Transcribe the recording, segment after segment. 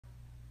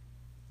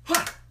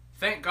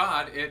Thank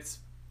God it's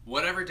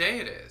whatever day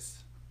it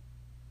is.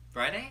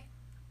 Friday?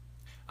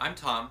 I'm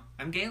Tom,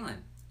 I'm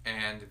Galen.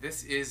 and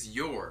this is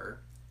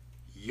your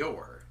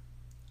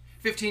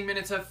 15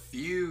 minutes of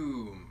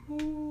FUME.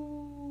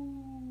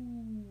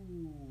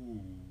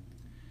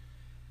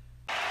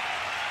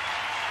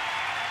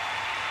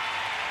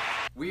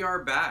 We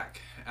are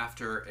back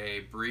after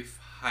a brief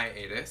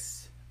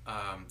hiatus.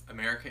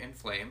 America in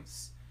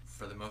flames,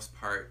 for the most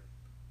part,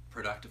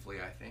 productively,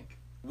 I think.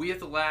 We at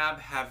the lab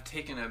have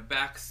taken a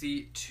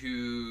backseat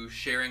to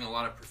sharing a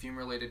lot of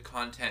perfume-related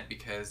content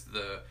because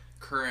the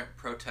current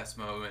protest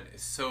movement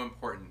is so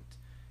important,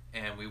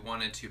 and we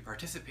wanted to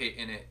participate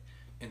in it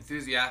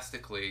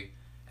enthusiastically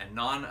and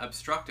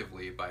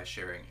non-obstructively by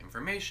sharing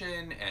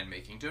information and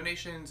making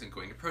donations and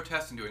going to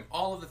protests and doing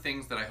all of the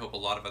things that I hope a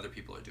lot of other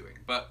people are doing.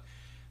 But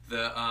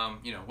the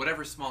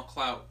whatever small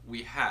clout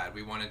we had,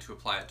 we wanted to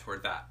apply it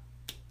toward that.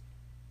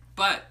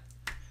 But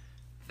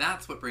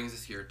that's what brings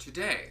us here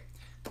today,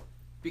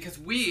 because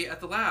we at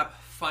the lab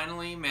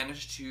finally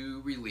managed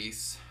to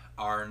release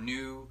our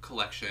new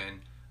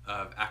collection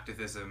of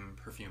Activism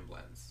perfume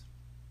blends.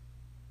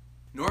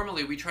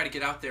 Normally we try to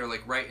get out there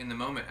like right in the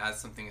moment as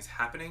something is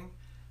happening.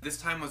 This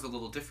time was a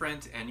little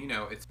different, and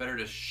it's better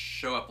to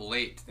show up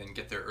late than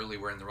get there early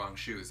wearing the wrong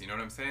shoes, you know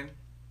what I'm saying?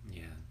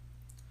 Yeah.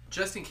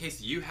 Just in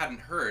case you hadn't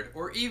heard,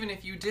 or even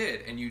if you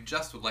did and you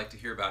just would like to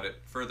hear about it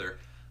further,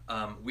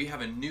 we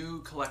have a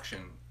new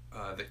collection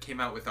that came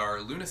out with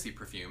our Lunacy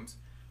perfumes,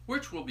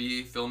 which we'll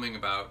be filming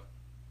about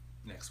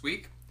next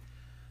week.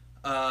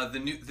 The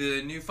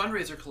new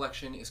fundraiser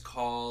collection is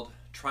called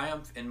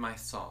Triumph in My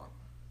Song,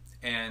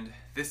 and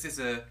this is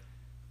a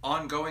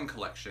ongoing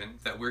collection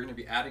that we're going to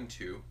be adding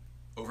to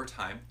over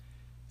time.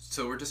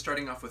 So we're just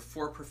starting off with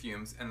 4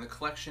 perfumes, and the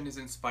collection is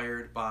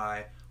inspired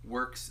by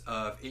works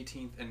of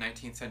 18th and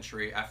 19th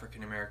century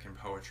African American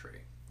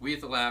poetry. We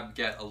at the lab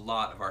get a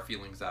lot of our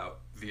feelings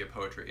out via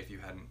poetry, if you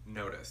hadn't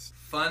noticed.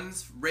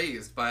 Funds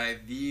raised by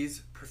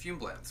these perfume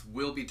blends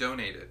will be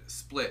donated,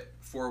 split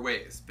 4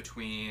 ways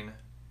between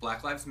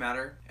Black Lives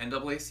Matter,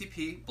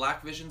 NAACP,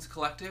 Black Visions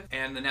Collective,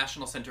 and the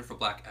National Center for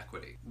Black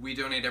Equity. We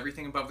donate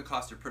everything above the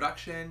cost of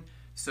production,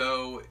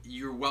 so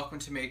you're welcome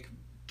to make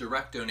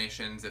direct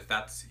donations if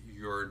that's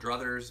your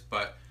druthers,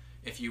 but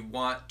if you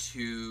want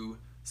to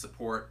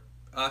support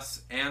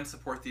us and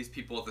support these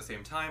people at the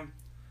same time,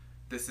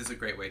 this is a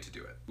great way to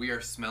do it. We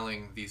are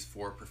smelling these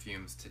 4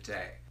 perfumes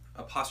today.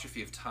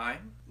 Apostrophe of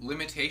Time,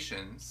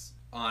 Limitations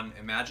on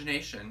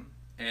Imagination,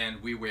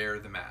 and We Wear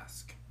the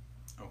Mask.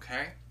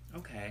 Okay?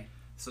 Okay.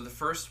 So the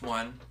first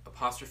one,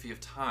 Apostrophe of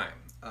Time,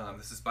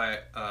 this is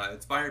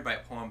inspired by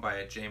a poem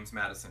by James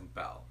Madison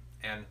Bell.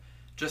 And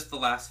just the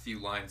last few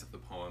lines of the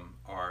poem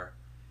are,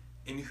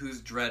 "In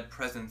whose dread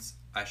presence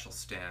I shall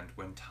stand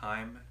when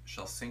time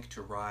shall sink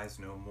to rise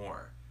no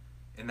more.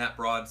 In that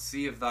broad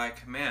sea of thy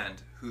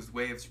command, whose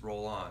waves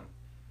roll on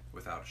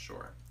without a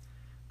shore."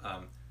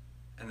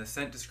 And the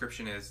scent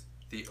description is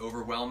the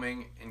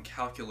overwhelming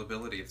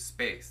incalculability of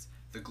space,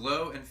 the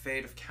glow and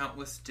fade of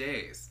countless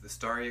days, the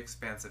starry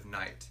expanse of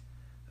night,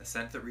 a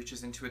scent that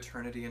reaches into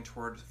eternity and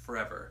toward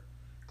forever,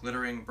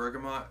 glittering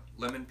bergamot,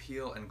 lemon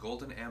peel, and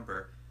golden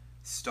amber,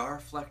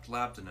 star-flecked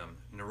labdanum,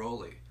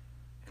 neroli,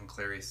 and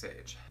clary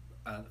sage.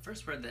 The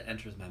first word that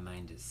enters my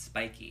mind is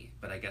spiky,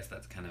 but I guess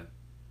that's kind of,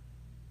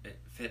 it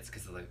fits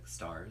because of like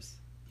stars.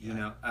 You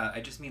know,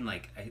 I just mean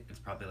like it's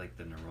probably like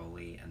the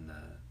neroli and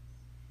the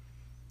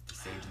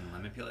sage and the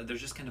lemon peel. There's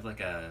just kind of like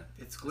a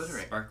It's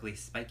glittering, sparkly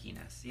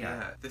spikiness.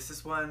 Yeah.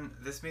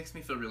 This makes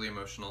me feel really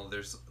emotional.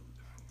 There's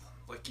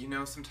like,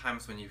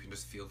 sometimes when you can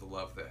just feel the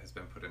love that has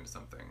been put into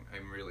something. I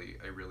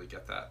really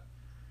get that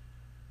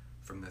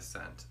from this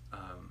scent.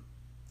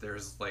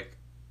 There's like,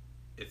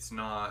 it's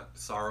not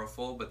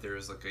sorrowful, but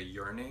there's like a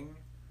yearning.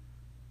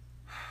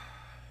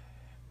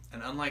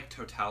 And unlike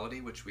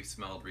Totality, which we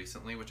smelled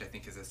recently, which I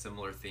think is a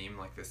similar theme,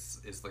 like this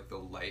is like the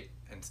light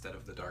instead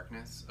of the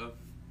darkness of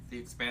the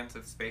expanse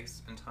of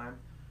space and time.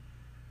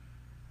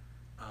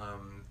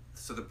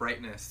 So the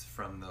brightness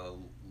from the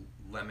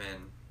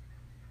lemon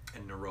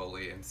and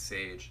neroli and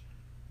sage,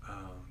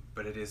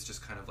 but it is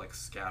just kind of like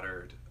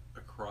scattered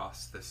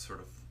across this sort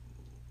of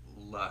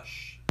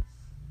lush,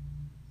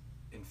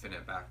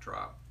 infinite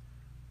backdrop.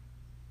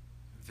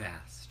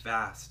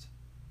 Vast.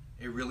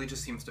 It really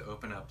just seems to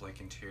open up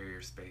like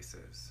interior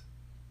spaces.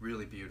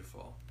 Really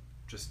beautiful.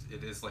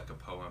 It is like a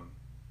poem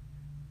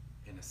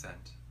in a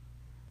scent.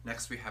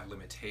 Next we have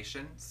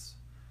Limitations.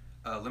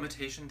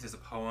 Limitations is a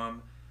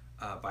poem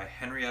by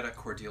Henrietta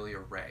Cordelia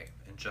Ray,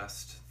 and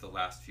just the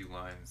last few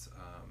lines.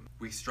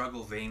 We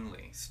struggle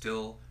vainly,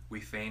 still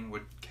we fain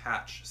would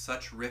catch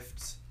such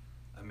rifts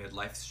amid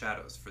life's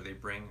shadows, for they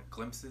bring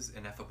glimpses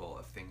ineffable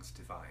of things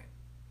divine.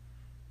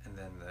 And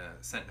then the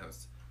scent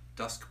notes: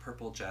 dusk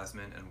purple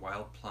jasmine and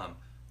wild plum,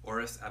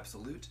 orris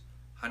absolute,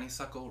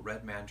 honeysuckle,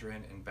 red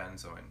mandarin, and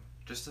benzoin.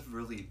 Just a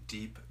really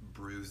deep,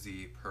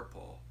 bruisey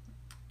purple.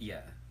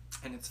 Yeah.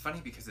 And it's funny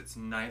because it's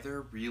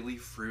neither really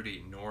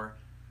fruity nor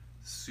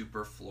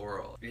super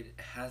floral. It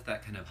has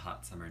that kind of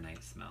hot summer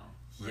night smell.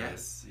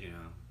 Yes. You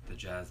know, the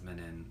jasmine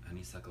and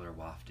honeysuckle are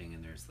wafting,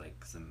 and there's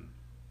like some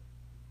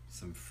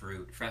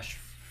fruit, fresh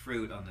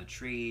fruit on the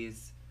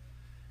trees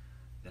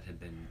that had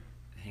been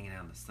hanging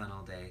out in the sun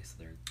all day, so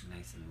they're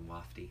nice and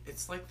wafty.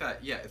 It's like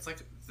that, yeah, it's like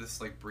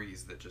this like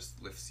breeze that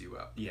just lifts you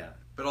up. Yeah.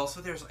 But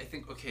also there's, I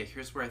think, okay,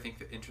 here's where I think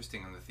that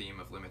interesting on the theme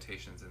of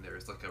limitations, and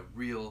there's like a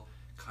real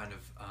kind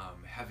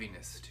of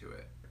heaviness to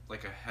it.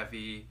 Like a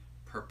heavy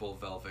purple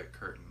velvet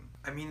curtain.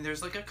 I mean,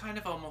 there's like a kind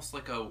of almost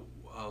like a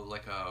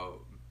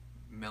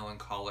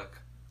melancholic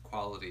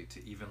quality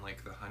to even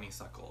like the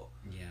honeysuckle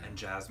and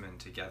jasmine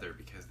together,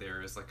 because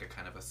there is like a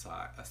kind of a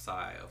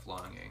sigh of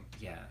longing.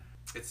 Yeah.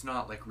 It's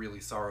not like really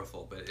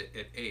sorrowful, but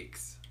it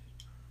aches.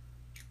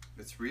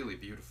 It's really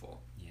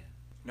beautiful. Yeah.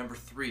 Number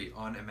 3,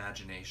 On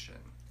Imagination.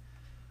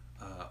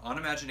 On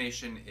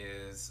Imagination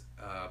is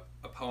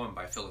a poem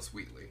by Phyllis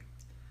Wheatley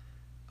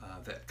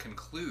that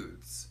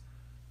concludes,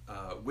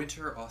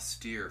 winter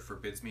austere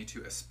forbids me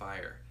to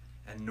aspire,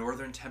 and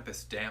northern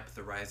tempests damp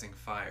the rising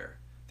fire.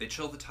 They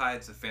chill the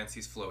tides of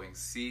fancy's flowing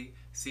sea.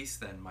 Cease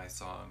then, my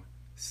song,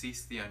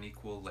 cease the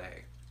unequal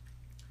lay.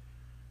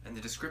 And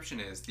the description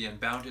is, the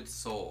unbounded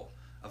soul,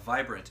 a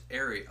vibrant,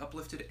 airy,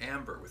 uplifted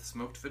amber with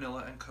smoked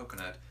vanilla and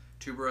coconut,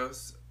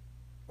 tuberose,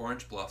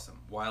 orange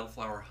blossom,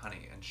 wildflower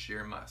honey, and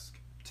sheer musk.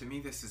 To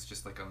me, this is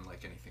just like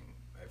unlike anything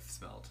I've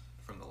smelled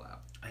from the lab.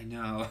 I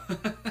know.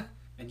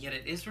 And yet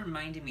it is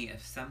reminding me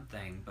of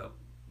something, but...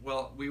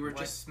 Well, we were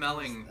just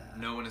smelling that?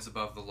 No One Is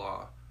Above the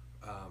Law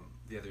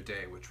the other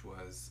day, which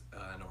was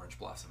an orange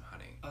blossom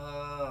honey.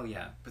 Oh,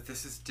 yeah. But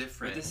this is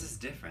different. But this is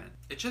different.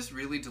 It just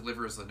really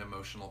delivers an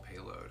emotional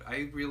payload.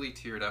 I really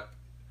teared up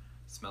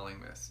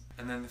smelling this.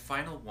 And then the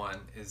final one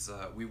is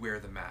We Wear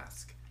the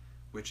Mask,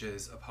 which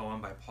is a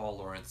poem by Paul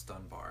Laurence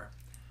Dunbar.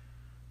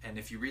 And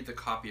if you read the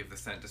copy of the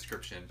scent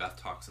description, Beth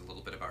talks a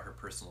little bit about her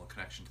personal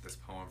connection to this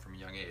poem from a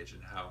young age,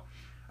 and how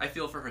I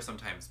feel for her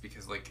sometimes,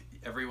 because like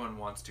everyone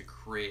wants to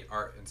create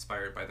art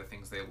inspired by the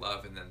things they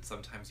love, and then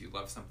sometimes you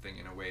love something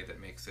in a way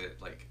that makes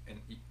it like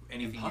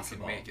anything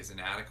Impossible. you can make is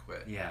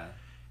inadequate. Yeah.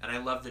 And I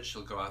love that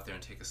she'll go out there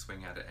and take a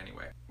swing at it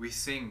anyway. We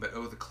sing, but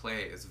oh, the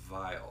clay is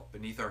vile,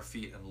 beneath our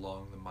feet and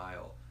long the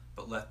mile.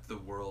 But let the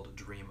world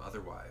dream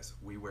otherwise.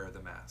 We wear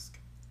the mask.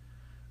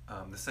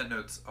 The scent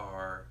notes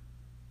are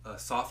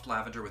soft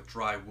lavender with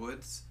dry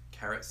woods,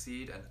 carrot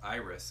seed and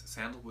iris,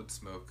 sandalwood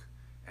smoke,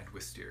 and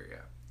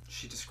wisteria.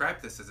 She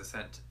described this as a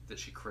scent that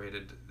she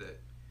created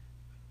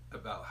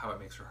about how it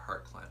makes her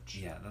heart clench.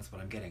 Yeah, that's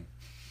what I'm getting.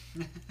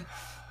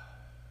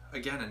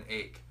 Again, an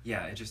ache.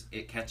 Yeah,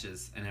 it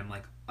catches, and I'm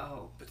like,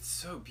 oh. But it's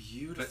so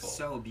beautiful. But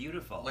so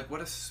beautiful. Like,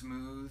 what a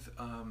smooth,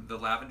 the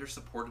lavender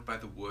supported by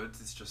the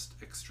woods is just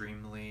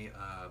extremely,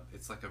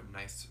 it's like a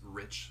nice,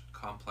 rich,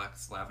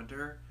 complex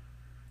lavender.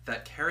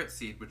 That carrot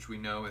seed, which we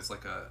know is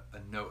like a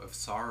note of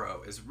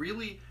sorrow, is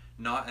really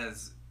not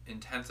as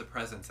intense a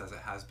presence as it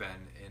has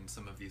been in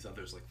some of these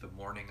others, like the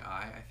morning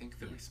eye, I think,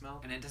 that we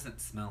smell. And it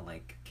doesn't smell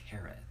like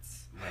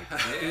carrots.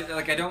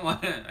 Like, I don't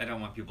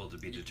want people to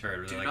be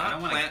deterred. Do like, not I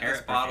don't want plant a carrot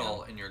this bottle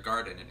perfume. in your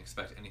garden and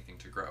expect anything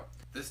to grow.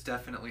 This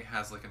definitely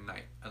has like a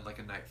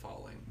night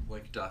falling,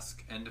 like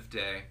dusk, end of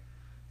day,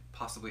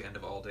 possibly end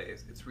of all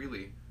days. It's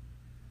really...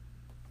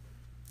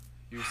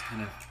 You're just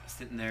kind of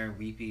sitting there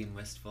weepy and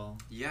wistful.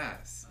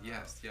 Yes.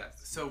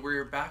 So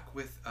we're back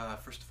with,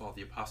 first of all,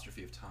 the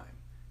apostrophe of time.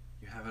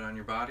 You have it on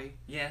your body?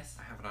 Yes.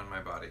 I have it on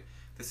my body.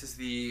 This is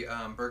the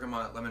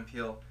bergamot, lemon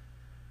peel,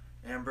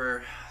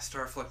 amber,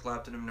 starfleck,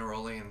 labdanum,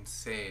 neroli, and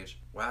sage.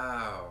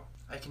 Wow.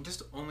 I can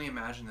just only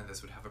imagine that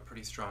this would have a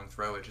pretty strong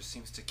throw. It just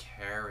seems to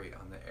carry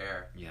on the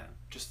air. Yeah.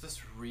 Just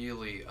this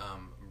really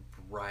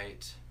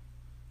bright,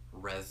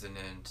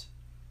 resonant,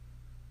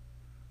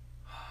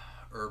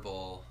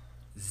 herbal...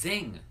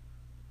 Zing!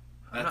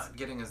 I'm not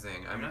getting a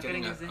zing. I'm not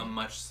getting getting a a zing?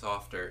 much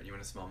softer... You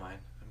want to smell mine?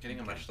 I'm getting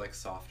a Okay. much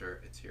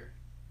softer... It's here.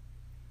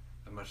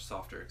 A much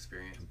softer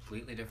experience.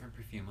 Completely different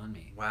perfume on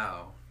me.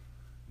 Wow.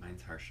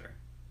 Mine's harsher.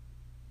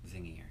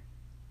 Zingier.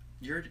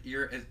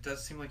 It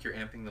does seem like you're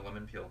amping the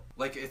lemon peel.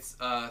 Like, it's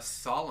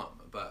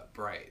solemn, but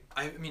bright.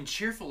 I mean,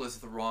 cheerful is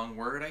the wrong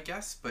word, I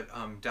guess, but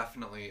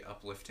definitely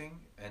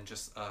uplifting and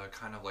just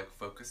kind of like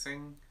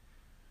focusing.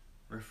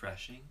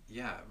 Refreshing.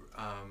 Yeah.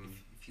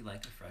 If you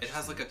like a fresh It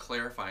has like a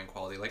clarifying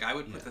quality. Like, I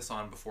would put Yeah. this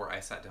on before I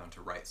sat down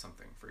to write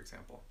something, for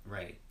example.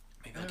 Right.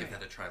 Maybe I'll give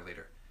that a try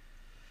later.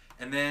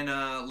 And then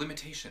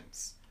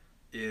Limitations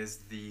is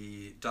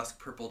the dusk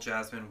purple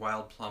jasmine,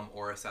 wild plum,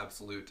 orris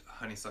absolute,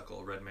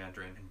 honeysuckle, red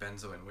mandarin, and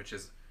benzoin, which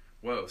is,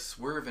 whoa,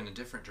 swerve in a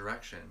different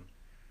direction,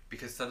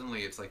 because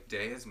suddenly it's like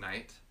day is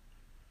night.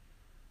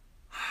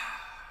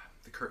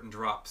 The curtain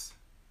drops.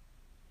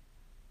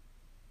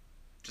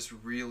 Just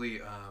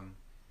really,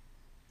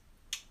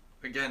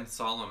 again,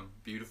 solemn,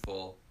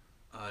 beautiful,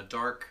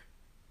 dark,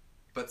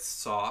 but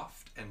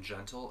soft and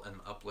gentle and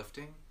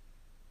uplifting.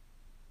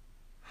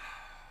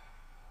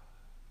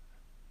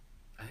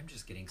 I'm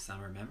just getting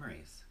summer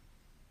memories.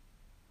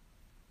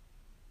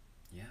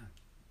 Yeah.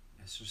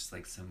 It's just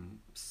like some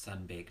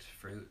sun-baked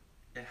fruit.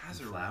 It has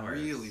and a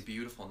flowers. really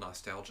beautiful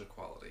nostalgia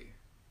quality.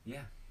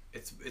 Yeah.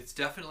 It's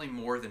definitely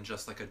more than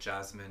just like a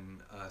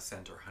jasmine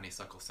scent or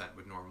honeysuckle scent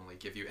would normally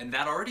give you, and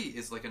that already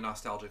is like a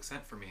nostalgic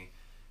scent for me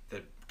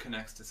that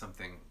connects to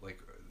something like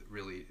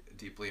really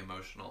deeply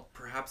emotional.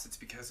 Perhaps it's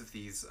because of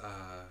these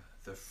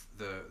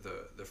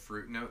the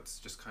fruit notes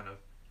just kind of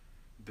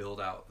build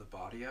out the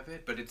body of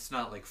it, but it's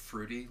not like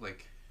fruity.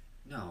 Like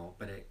no,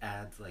 but it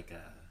adds like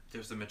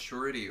there's a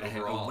maturity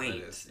overall. A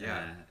weight, that is,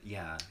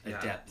 yeah, a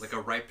depth, like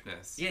a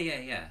ripeness.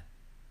 Yeah.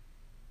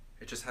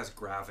 It just has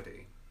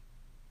gravity.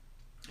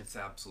 It's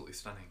absolutely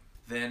stunning.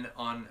 Then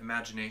on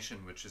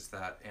Imagination, which is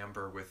that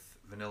amber with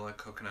vanilla,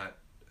 coconut,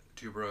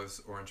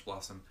 tuberose, orange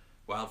blossom,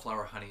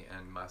 wildflower honey,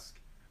 and musk.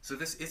 So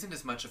this isn't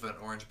as much of an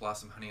orange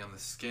blossom honey on the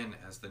skin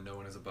as the No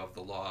One Is Above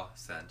the Law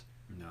scent.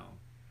 No.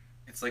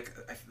 It's like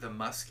the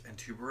musk and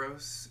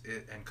tuberose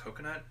and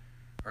coconut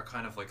are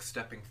kind of like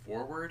stepping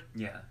forward.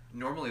 Yeah.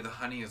 Normally the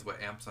honey is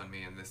what amps on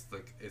me, and this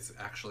like is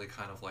actually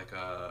kind of like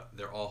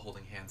they're all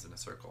holding hands in a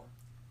circle.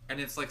 And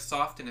it's like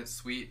soft and it's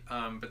sweet,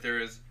 but there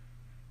is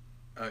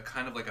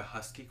kind of like a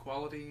husky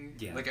quality.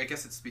 Yeah. Like I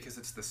guess it's because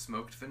it's the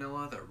smoked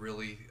vanilla that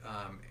really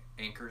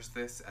anchors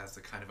this as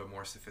a kind of a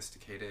more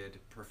sophisticated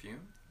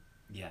perfume.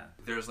 Yeah.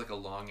 There's like a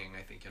longing,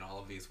 I think, in all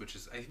of these, which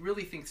is I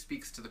really think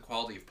speaks to the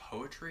quality of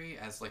poetry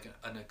as like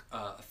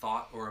a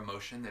thought or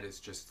emotion that is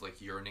just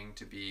like yearning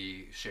to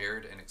be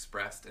shared and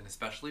expressed, and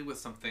especially with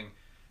something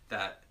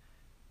that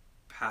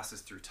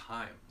passes through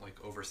time,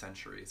 like over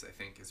centuries, I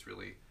think is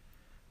really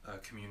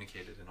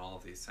communicated in all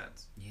of these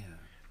scents. Yeah.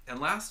 And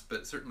last,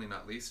 but certainly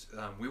not least,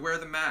 We Wear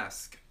the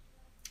Mask.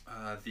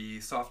 The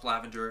soft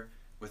lavender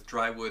with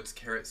dry woods,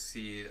 carrot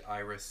seed,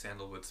 iris,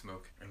 sandalwood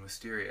smoke, and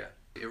wisteria.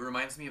 It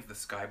reminds me of the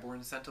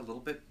Skyborn scent a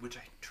little bit, which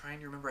I try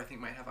and remember. I think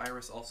might have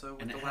iris also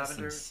with and the it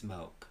lavender. Has some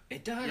smoke.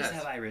 It does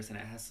have iris, and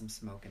it has some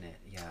smoke in it.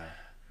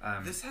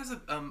 Yeah. This has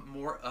a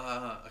more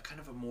a kind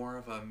of a more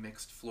of a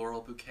mixed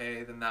floral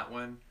bouquet than that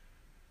one.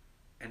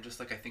 And just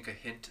like I think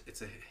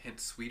it's a hint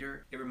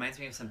sweeter. It reminds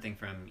me of something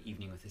from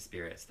Evening with the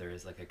Spirits. There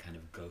is like a kind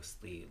of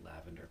ghostly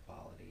lavender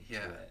quality to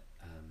it.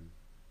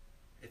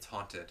 It's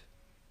haunted.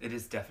 It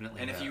is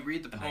definitely. And if you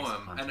read the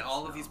poem, nice and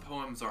all smell. of these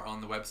poems are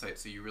on the website,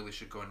 so you really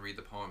should go and read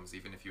the poems,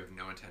 even if you have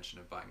no intention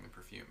of buying the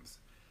perfumes.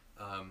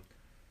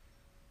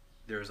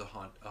 There is a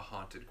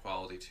haunted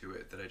quality to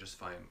it that I just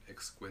find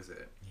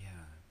exquisite. Yeah.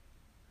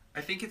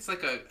 I think it's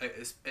like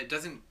it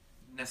doesn't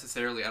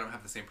necessarily, I don't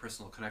have the same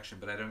personal connection,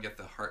 but I don't get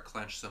the heart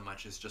clench so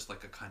much as just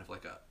like a kind of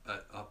like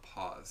a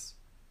pause.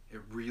 It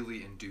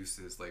really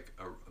induces like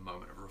a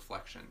moment of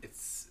reflection.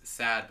 It's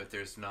sad, but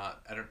it's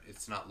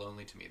not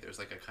lonely to me. There's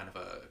like a kind of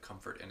a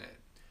comfort in it.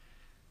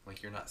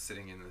 Like you're not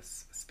sitting in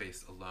this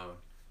space alone.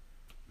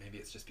 Maybe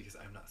it's just because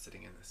I'm not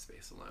sitting in this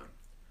space alone.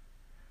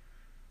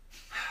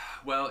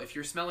 Well, if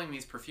you're smelling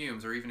these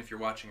perfumes, or even if you're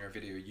watching our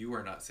video, you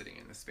are not sitting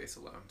in this space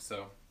alone.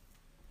 So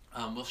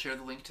we'll share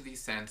the link to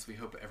these scents. We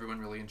hope everyone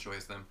really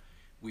enjoys them.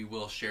 We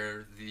will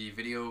share the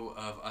video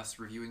of us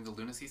reviewing the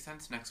Lunacy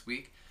scents next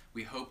week.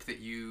 We hope that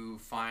you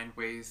find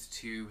ways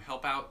to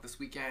help out this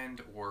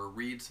weekend or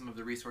read some of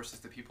the resources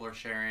that people are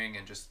sharing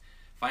and just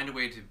find a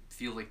way to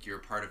feel like you're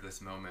part of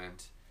this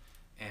moment.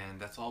 And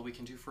that's all we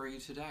can do for you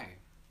today.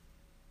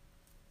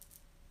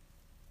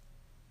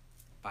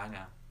 Bye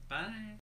now. Bye.